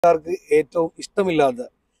ആർക്ക് ഏറ്റവും ഇഷ്ടമില്ലാത്ത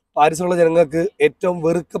പാരീസിലുള്ള ജനങ്ങൾക്ക് ഏറ്റവും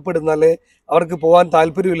വെറുക്കപ്പെടുന്ന അല്ലെ അവർക്ക് പോകാൻ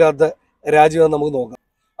താല്പര്യമില്ലാത്ത രാജ്യമാണ് നമുക്ക് നോക്കാം.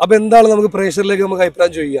 അപ്പൊ എന്താണ് നമുക്ക് പ്രേക്ഷകരിലേക്ക് നമുക്ക്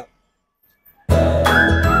അഭിപ്രായം ചോദിക്കാം.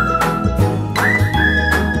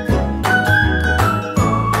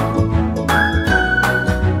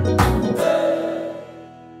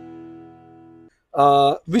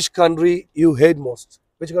 Which country you hate most?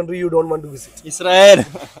 Which country you don't want to visit? Israel.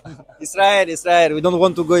 Israel. We don't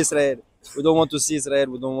want to go Israel. We don't want to see Israel.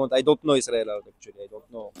 We don't want. I don't know Israel actually. I don't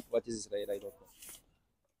know what is Israel. I don't know.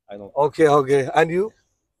 I don't. Okay. And you?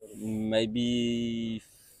 Maybe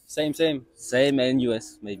same and US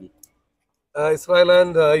maybe. Israel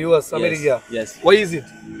and US, America. Yes. Why is it?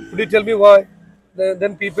 Could you tell me why?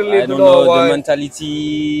 Then people need I to don't know know why. the mentality,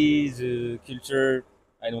 the culture.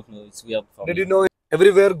 I don't know. It's weird for Did me. you know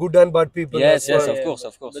everywhere good and bad people? Yes, as well?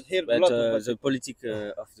 of course. But here, But lot of the politics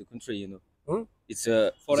of the country, you know. Hmm? It's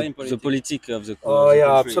Foreign the politics of the Oh the yeah,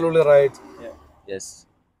 country. absolutely right. Yes.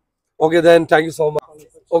 Okay, then thank you so much.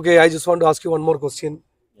 Okay, I just want to ask you one more question.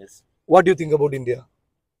 Yes. What do you think about India?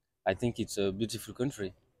 I think it's a beautiful country.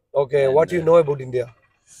 Okay, And, what do you know about India?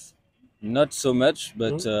 Not so much,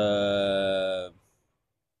 but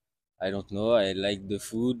I don't know. I like the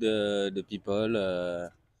food, the people,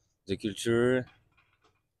 the culture,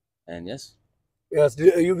 and yes, Yes,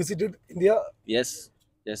 you visited India yes.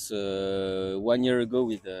 1 year ago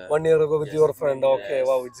with 1 year ago with Yes. your friend. Okay, Yes.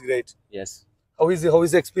 Wow, it's great. yes. How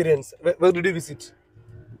is the experience? Where did you visit?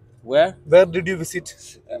 Where Where did you visit?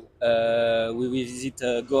 we visit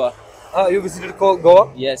Goa. You visited Goa?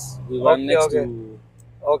 Yes, we were Okay, next okay. to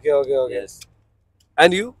Okay. yes.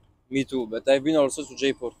 And you? Me too, but I've been also to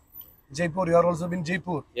Jaipur. Jaipur, you are also been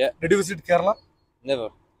Jaipur. Yeah. Did you visit Kerala? Never.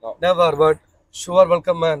 No. Never, but sure,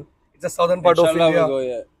 welcome, man. It's the southern part Inshallah, of India. we go.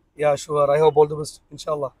 Yeah. Yeah, sure. I hope all the best,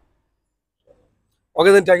 inshallah.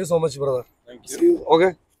 Okay, then thank you so much, brother. Thank See you.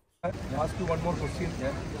 Okay. I ask you one more question.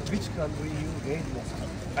 Yeah. Which country you hate most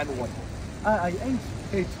and why? I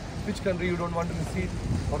Hate. Which country you don't want to visit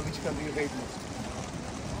or which country you hate most?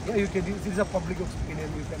 Yeah, you can. This is a public opinion.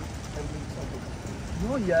 You can tell me something.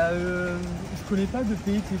 Non, il y a. Je connais pas de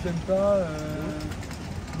pays que j'aime pas.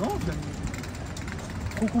 Non, j'aime.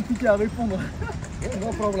 Trop compliqué à répondre. Yeah,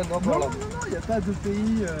 no problem. Non, il n'y a pas de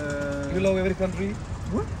pays. You love every country.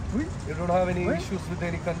 Oui. You don't have any Ouais. issues with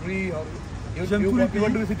any country or J'aime tous les you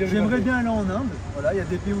want to pays. visit every J'aimerais country. bien aller en Inde. Voilà, il y a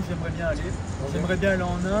des pays où j'aimerais bien aller. J'aimerais bien aller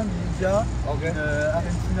en Inde, India, Okay.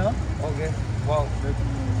 Argentina. Okay. Wow. Mais,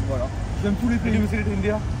 voilà. J'aime tous les Did you pays. visit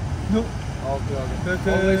India? No, Okay. but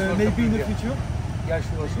Always welcome maybe to in the India. future. Yeah,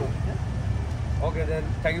 sure. Okay, then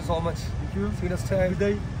thank you so much. Thank you. See you next time. Good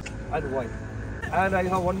day. And why? And I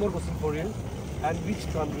have one more question for you. And which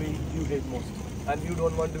country you hate most? And you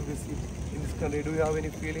don't want to visit in this country? Do you have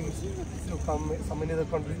any feelings to come some another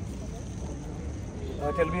country?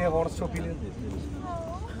 Tell me a honest opinion.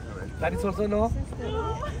 That is also no.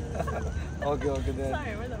 Okay then.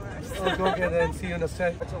 Okay then. See you next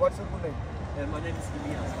time. So what's your full name? My name is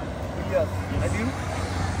Ilias. Ilyas. And you?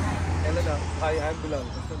 Elena. Hi, I'm Bilal.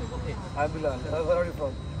 Okay. I'm Bilal. Where are you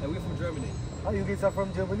from? We're from Germany. You guys are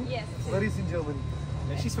from Germany? Yes. Where is in Germany?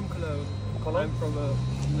 She's from Cologne. Cologne? I'm from a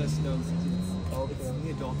less known city. Okay. It's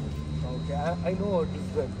near Dortmund. Okay, I know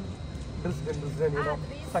Dresden, you know,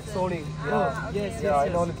 Dresden. Saxony. yes, Yeah, I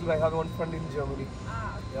yes. know little. I have one friend in Germany.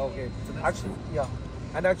 Yeah, okay. Actually, yeah.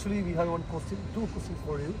 And actually, we have two questions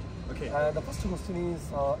for you. Okay. The first question is,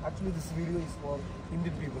 actually this video is for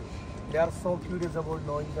Indian people. They are so curious about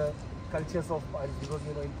knowing the cultures of Paris because,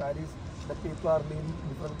 you know, in Paris, the people are living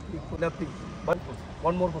different people, nothing. But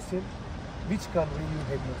one more question, which country you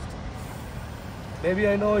hate most? Maybe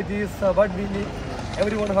I know it is, but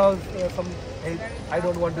everyone has some hate. I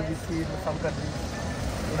don't want to visit some countries,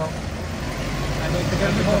 you know. I don't think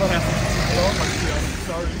I'm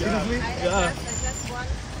sorry. Seriously? I just want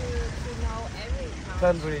to know every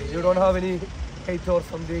Country. You don't have any hate or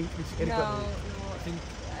something, any No, country.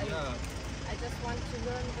 I just want to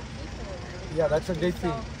learn the people. Yeah, that's a great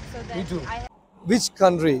thing. So that Me too. I Which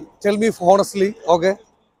country? Tell me honestly, okay?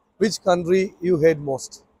 Which country you hate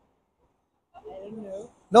most? I don't know.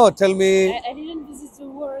 No, tell me. I didn't visit the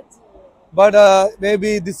world. But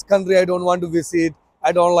maybe this country I don't want to visit.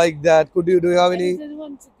 I don't like that. Do you have I any? didn't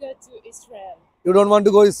want to go to Israel. You don't want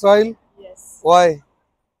to go Israel? Yes, Why?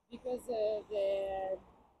 because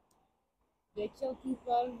they kill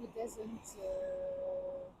people who doesn't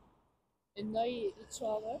annoy each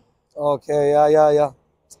other. Okay, yeah.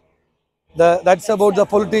 That's about the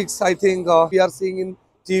politics. I think we are seeing in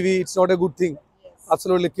TV. It's not a good thing. Yes.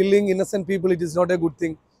 Absolutely, killing innocent people. It is not a good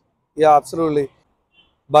thing. Yeah, absolutely.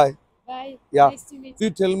 Bye. Bye. Yeah. Nice to meet you.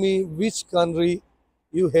 You tell me which country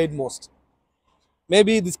you hate most.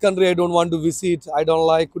 Maybe this country I don't want to visit. I don't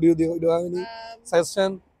like. Do you have any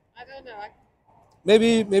suggestion? I don't know.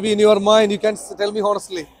 Maybe in your mind you can tell me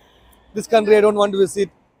honestly. This country I don't want to visit.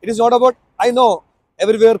 It is not about. I know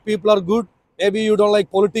everywhere people are good. Maybe you don't like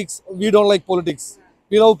politics. We don't like politics.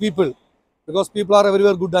 We love people because people are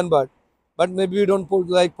everywhere good and bad. But maybe we don't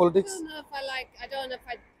like I politics. don't know if I like. I don't know if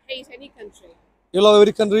I hate any country. You love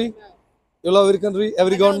every country. No. You love every country,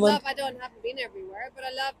 every government. I haven't been everywhere, but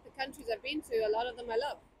I love the countries I've been to. A lot of them I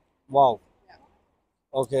love. Wow. Yeah.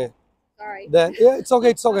 Okay. Sorry. Then yeah, it's okay.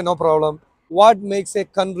 It's okay. No problem. What makes a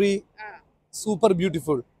country Ah. super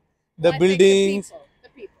beautiful? The I think buildings. The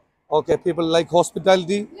people. Okay, people like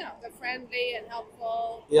hospitality. Yeah, they're friendly and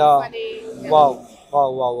helpful. Yeah. Funny. Yeah. Wow, wow,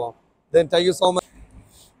 wow, wow. Then thank you so much.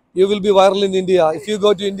 You will be viral in India. If you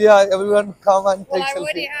go to India, everyone come and Well, take I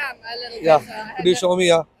already selfie. am a little Yeah. bit. I Could you show me?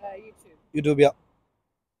 Yeah. YouTube. YouTube. Yeah.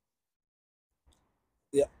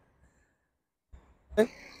 Yeah.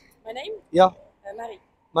 My name? Yeah. Marie.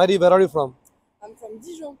 Marie, where are you from? I'm from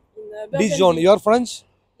Dijon. In Dijon. You are French?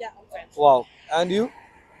 Yeah, I'm French. Wow. And you?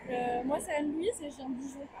 Moi, c'est Anne-Louise et je viens de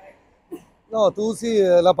Dijon. No, tu aussi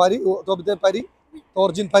la Paris. Tu habites Paris?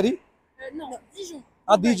 Origine Paris? Non, Dijon.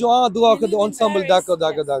 Ah, Dijon. Ah, tu as live in ensemble. Paris, D'accord, yes.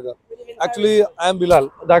 d'accord, d'accord. We live in Actually, Paris. I am Bilal.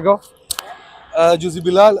 D'accord. Je suis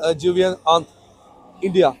Bilal. Je viens en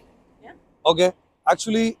India. Yeah. Okay.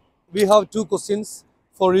 Actually, we have two questions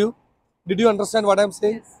for you. Did you understand what I'm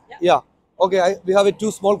saying? Yes. Yeah. Yeah. Okay. We have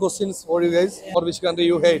two small questions for you guys. For which country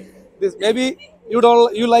you hate? This maybe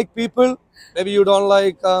you like people. Maybe you don't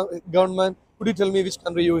like government. Could you tell me which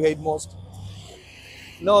country you hate most?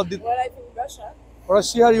 No, Well, I think Russia.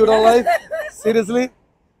 Russia you don't like. Seriously?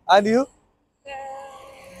 And you?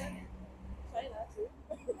 China too.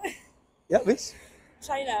 Yeah. Which?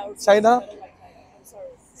 China also. China? I don't like China. I'm sorry.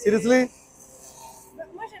 Seriously?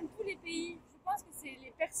 Moi, j'aime tous les pays. Je pense que c'est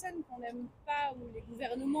les personnes qu'on n'aime pas ou les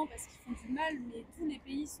gouvernements parce qu'ils font du mal, mais tous les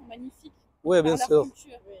pays sont magnifiques Oui, par bien leur sûr.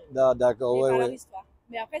 culture D'accord. et Ouais, par leur ouais. histoire.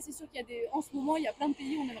 Mais après, c'est sûr qu'il y a en ce moment, il y a plein de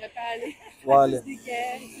pays où on n'aimerait pas aller à Voilà. cause des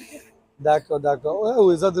guerres, etc. D'accord, d'accord. Ouais,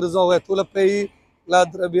 oui, ça, raison. Ouais, tout le pays, la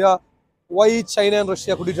Arabia. Why China and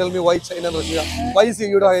Russia? Could you tell me why China and Russia? Why is it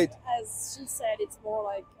you don't hate? As she said, it's more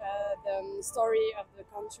like the story of the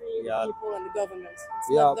country, Yeah. the people, and the government. It's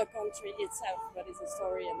Yeah. not the country itself, but it's the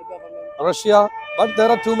story and the government. Russia, but there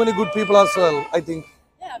are too many good people as well, I think.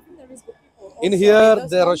 Yeah, I think there is good people. In Also, here, those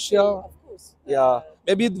the country, Russia, of course. Yeah.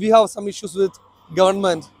 Maybe we have some issues with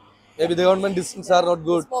government. Maybe the government decisions are not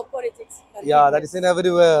good. It's more politics. Than Yeah, that business. is in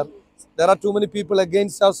everywhere. There are too many people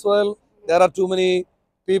against as well. There are too many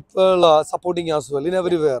people supporting as well in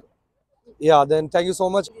everywhere. Yeah, then thank you so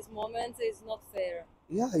much. This moment is not fair.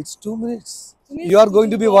 Yeah, it's 2 minutes. To me, You are going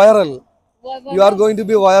to be viral. Why You are not? going to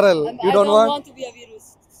be viral. I You don't don't want? want to be a virus.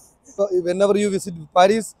 Whenever you visit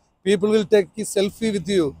Paris, people will take a selfie with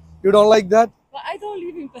you. You don't like that? But I don't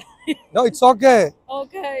live in Paris. No, it's okay.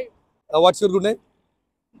 Okay. What's your good name?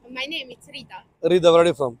 My name is Rita, Rita, where are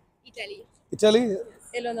you from? Italy. Italy?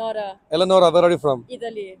 Eleonora, Eleonora, where are you from?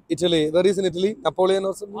 Italy, Italy. Where is in Italy? Napoleon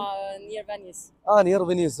or something? near Venice. Ah, near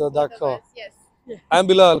Venice. D'accord. Yes. I'm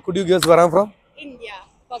Bilal. Could you guess where I'm from? India.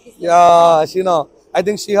 Pakistan. Yeah, she know. I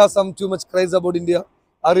think she has some too much craze about India.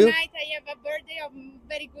 Are you? Tonight I have a birthday of a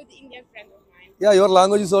very good Indian friend of mine. Yeah, your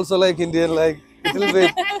language is also like Indian, like little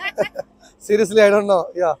bit. Seriously, I don't know.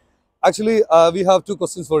 Yeah. Actually, we have two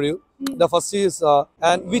questions for you. The first is,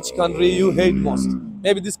 and which country you hate most?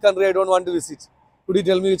 Maybe this country I don't want to visit. Could you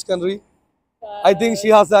tell me which country? I think she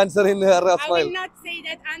has the answer in her I will smile. not say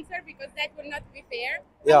that answer because that will not be fair.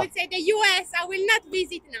 Yeah. I will say the US. I will not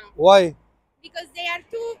visit now Why? because they are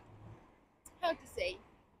too, how to say,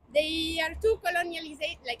 they are too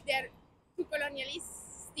colonialist, like they're too colonialist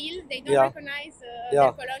still. They don't Yeah. recognize Yeah.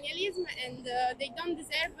 their colonialism and they don't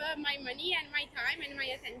deserve my money and my time and my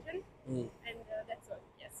attention. And that's all,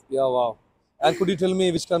 yes. Yeah, wow. And could you tell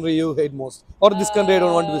me which country you hate most? Or this country I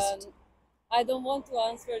don't want to visit? I don't want to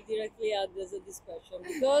answer directly at this question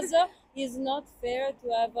because it's not fair to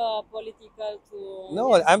have a political to.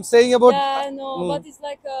 No, I'm saying about. Yeah, I know, Mm. but it's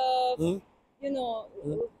like Mm. you know.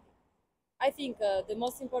 I think the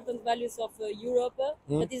most important values of Europe,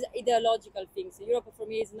 that is ideological things. Europe for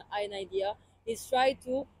me is an idea. Is try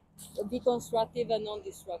to be constructive and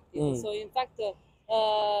non-destructive. So in fact,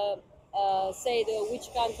 say which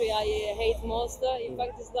country I hate most. In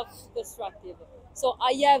fact, it's not destructive. So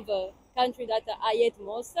I have a country that I hate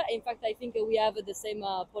most. In fact, I think we have the same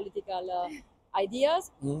political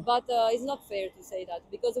ideas, but it's not fair to say that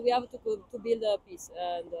because we have to build a peace.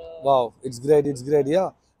 And Wow, it's great, yeah.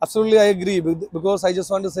 Absolutely, I agree because I just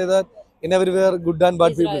want to say that in everywhere, good and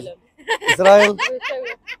bad Israel. people. Israel,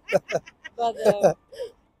 but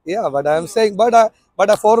Yeah, but I'm saying,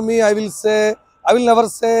 but for me, I will say, I will never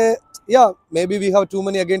say, yeah, maybe we have too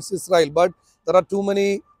many against Israel, but there are too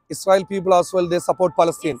many Israel people as well. They support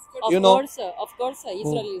Palestine. Yes, for You Of know, course,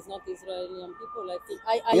 Israel is not Israeli people. I think.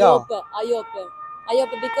 I yeah, hope. I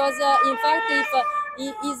hope because in fact,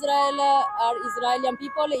 if Israel are Israeli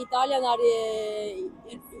people, Italian are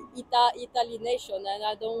Italy nation, and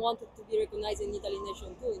I don't want it to be recognized in Italy nation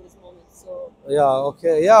too in this moment. So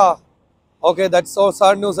yeah. Okay, that's so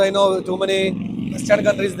sad news. I know too many Western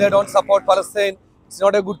countries they don't support Palestine. It's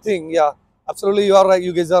not a good thing. Yeah, absolutely, you are right.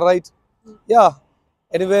 You guys are right. Yeah.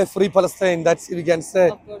 Anyway, free Palestine. That's we can say.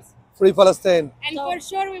 of course, Free Palestine. And So- for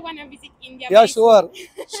sure, we want to visit India. Yeah, very soon.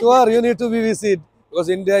 sure. You need to be visit because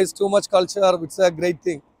India is too much culture. It's a great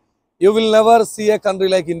thing. You will never see a country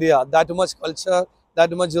like India. That much culture,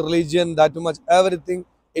 that much religion, that much everything.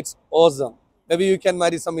 It's awesome. Maybe you can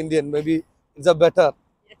marry some Indian. Maybe it's a better.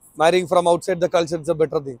 Yes. Marrying from outside the culture, it's a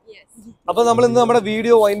better thing. Yes. അപ്പോൾ നമ്മൾ ഇന്ന് നമ്മുടെ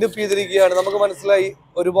video wind up ചെയ്തിരിക്കുകയാണ്. നമുക്ക് മനസ്സിലായി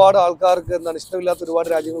ഒരുപാട് ആൾക്കാർക്ക് എന്താണ് ഇഷ്ടമില്ലാത്ത ഒരുപാട്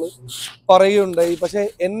രാജ്യങ്ങൾ പറയുകയുണ്ടായി. പക്ഷേ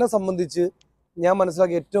എന്നെ സംബന്ധിച്ച് ഞാൻ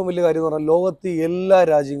മനസ്സിലാക്കിയ ഏറ്റവും വലിയ കാര്യം എന്ന് പറഞ്ഞാൽ ലോകത്ത് എല്ലാ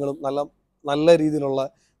രാജ്യങ്ങളും നല്ല രീതിയിലുള്ള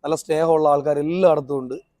നല്ല സ്നേഹമുള്ള ആൾക്കാർ എല്ലായിടത്തും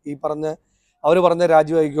ഉണ്ട്. ഈ പറഞ്ഞ അവർ പറഞ്ഞ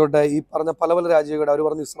രാജ്യമായിക്കോട്ടെ, ഈ പറഞ്ഞ പല രാജ്യമായിക്കോട്ടെ, അവർ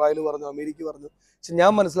പറഞ്ഞു ഇസ്രായേൽ പറഞ്ഞു, അമേരിക്ക പറഞ്ഞു. പക്ഷെ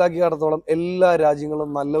ഞാൻ മനസ്സിലാക്കിയിടത്തോളം എല്ലാ രാജ്യങ്ങളും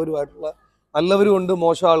നല്ലവരും ഉണ്ട്,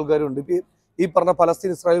 മോശം ആൾക്കാരും ഉണ്ട്. ഇപ്പം ഈ പറഞ്ഞ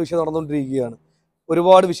പലസ്തീൻ ഇസ്രായേൽ വിഷയം നടന്നുകൊണ്ടിരിക്കുകയാണ്,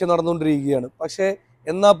 ഒരുപാട് വിഷയം നടന്നുകൊണ്ടിരിക്കുകയാണ്. പക്ഷേ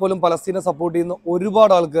എന്നാൽ പോലും പലസ്തീനെ സപ്പോർട്ട് ചെയ്യുന്ന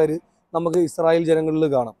ഒരുപാട് ആൾക്കാർ നമുക്ക് ഇസ്രായേൽ ജനങ്ങളിൽ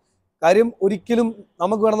കാണാം. കാര്യം ഒരിക്കലും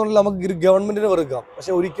നമുക്ക് വേണമെന്നുണ്ടെങ്കിൽ നമുക്ക് ഗവൺമെന്റിനെ വെറുക്കാം,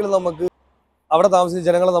 പക്ഷെ ഒരിക്കലും നമുക്ക് അവിടെ താമസിക്കുന്ന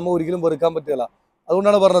ജനങ്ങളെ നമുക്ക് ഒരിക്കലും വെറുക്കാൻ പറ്റില്ല.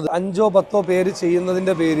 അതുകൊണ്ടാണ് പറഞ്ഞത് 5 or 10 പേര്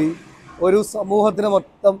ചെയ്യുന്നതിൻ്റെ പേര് ഒരു സമൂഹത്തിനെ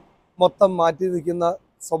മൊത്തം മാറ്റി നിൽക്കുന്ന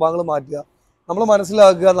സ്വഭാവങ്ങൾ മാറ്റുക. നമ്മൾ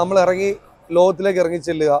മനസ്സിലാക്കുക, നമ്മൾ ലോകത്തിലേക്ക് ഇറങ്ങി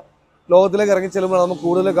ചെല്ലുമ്പോൾ നമുക്ക്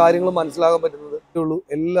കൂടുതൽ കാര്യങ്ങൾ മനസ്സിലാക്കാൻ പറ്റുന്നത്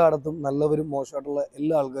എല്ലായിടത്തും നല്ലവരും മോശമായിട്ടുള്ള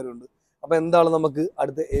എല്ലാ ആൾക്കാരും ഉണ്ട്. അപ്പോൾ എന്താണ് നമുക്ക്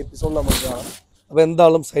അടുത്ത എപ്പിസോഡിൽ നമുക്ക് കാണാം. അപ്പോൾ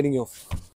എന്തായാലും സൈനിങ് ഓഫ്.